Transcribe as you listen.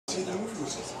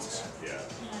Yeah.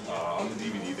 On the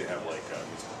DVD they have like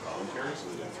musical commentary, so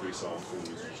they did 3 songs for the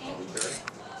musical commentary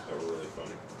that were really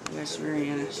funny. There's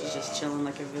Mariana, she's just chilling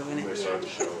like a villain. When they started the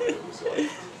show, it was like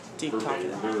Deep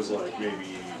talking. there was like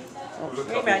maybe a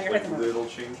couple like little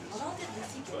changes,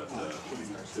 but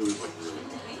it was like really,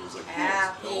 it was like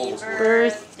Happy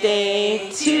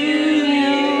birthday to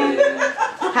you.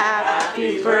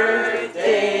 Happy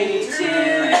birthday to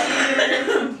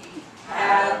you.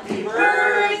 Happy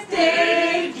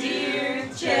birthday, dear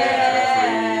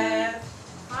Jeff.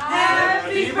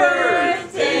 Happy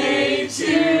birthday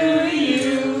to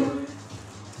you.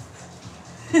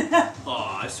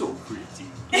 Aw, so pretty.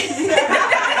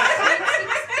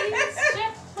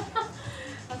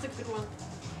 That's a good one.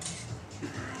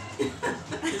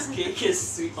 This cake is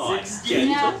sweet. Oh, it's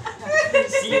Yeah.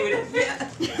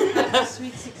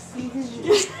 Sweet 16.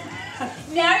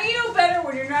 Now you know better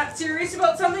when you're not serious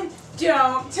about something.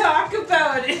 Don't talk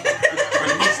about it. But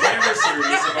he's never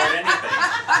serious about anything.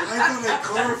 I thought I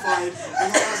clarified in the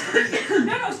last meeting.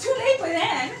 No, it's too late by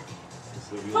then.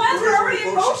 So it was- Plans were already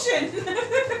in motion.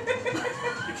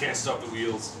 You can't stop the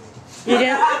wheels.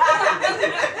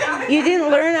 You didn't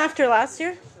learn after last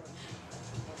year?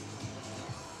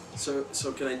 So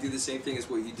can I do the same thing as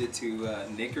what you did to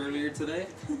Nick earlier today?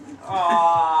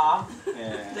 Aww.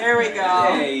 Yeah. There we go.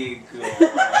 There you go.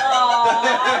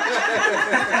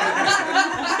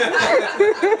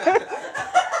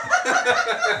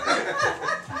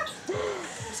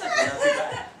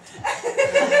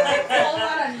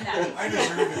 I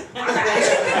deserve it.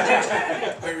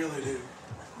 I really do.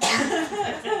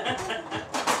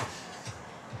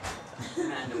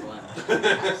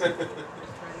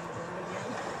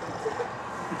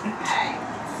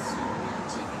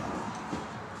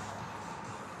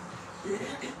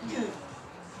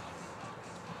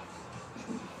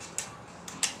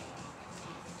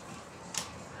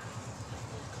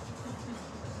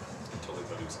 I totally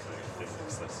thought he was kind of thick.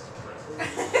 That's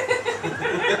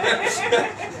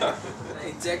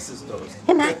Hey, Texas toast.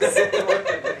 Hey, Max.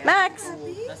 Max.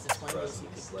 That's the funniest you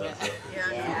could get.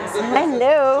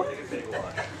 Hello.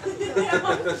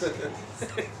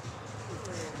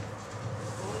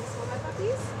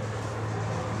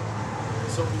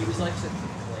 So he was like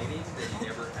complaining that he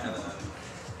never had a.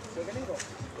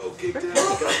 Okay, Dad.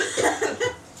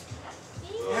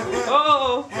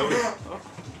 Oh.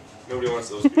 Nobody wants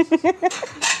those pieces.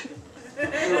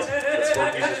 That's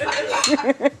 4 pieces for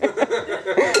Jeff.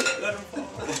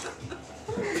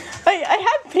 I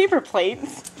had paper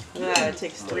plates. Yeah, it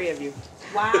takes 3 of you.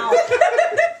 Wow.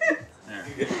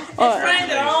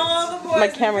 Friend all the boys. My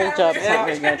camera job is not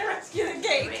very good. Rescue the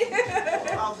cake.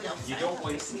 You don't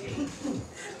waste the cake.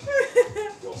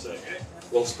 Well said.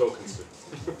 Well spoken, sir.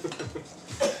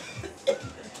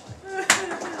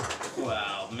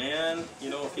 Wow, man. You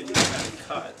know, if you didn't have a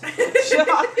cut.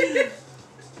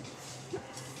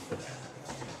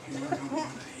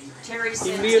 Terry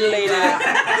said Mutilated.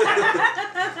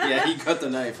 Yeah, he cut the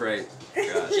knife right.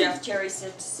 Gosh. Jeff, Terry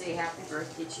said to say happy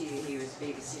birthday to you. He was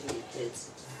babysitting the kids.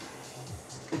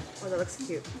 Oh, that looks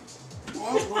cute. Well,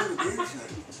 I was wearing a game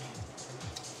tonight.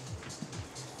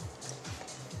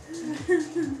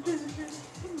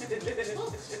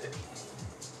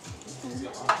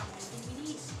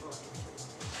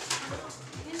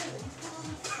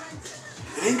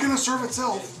 It ain't gonna serve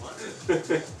itself.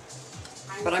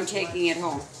 But I'm taking it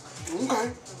home.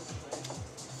 Okay.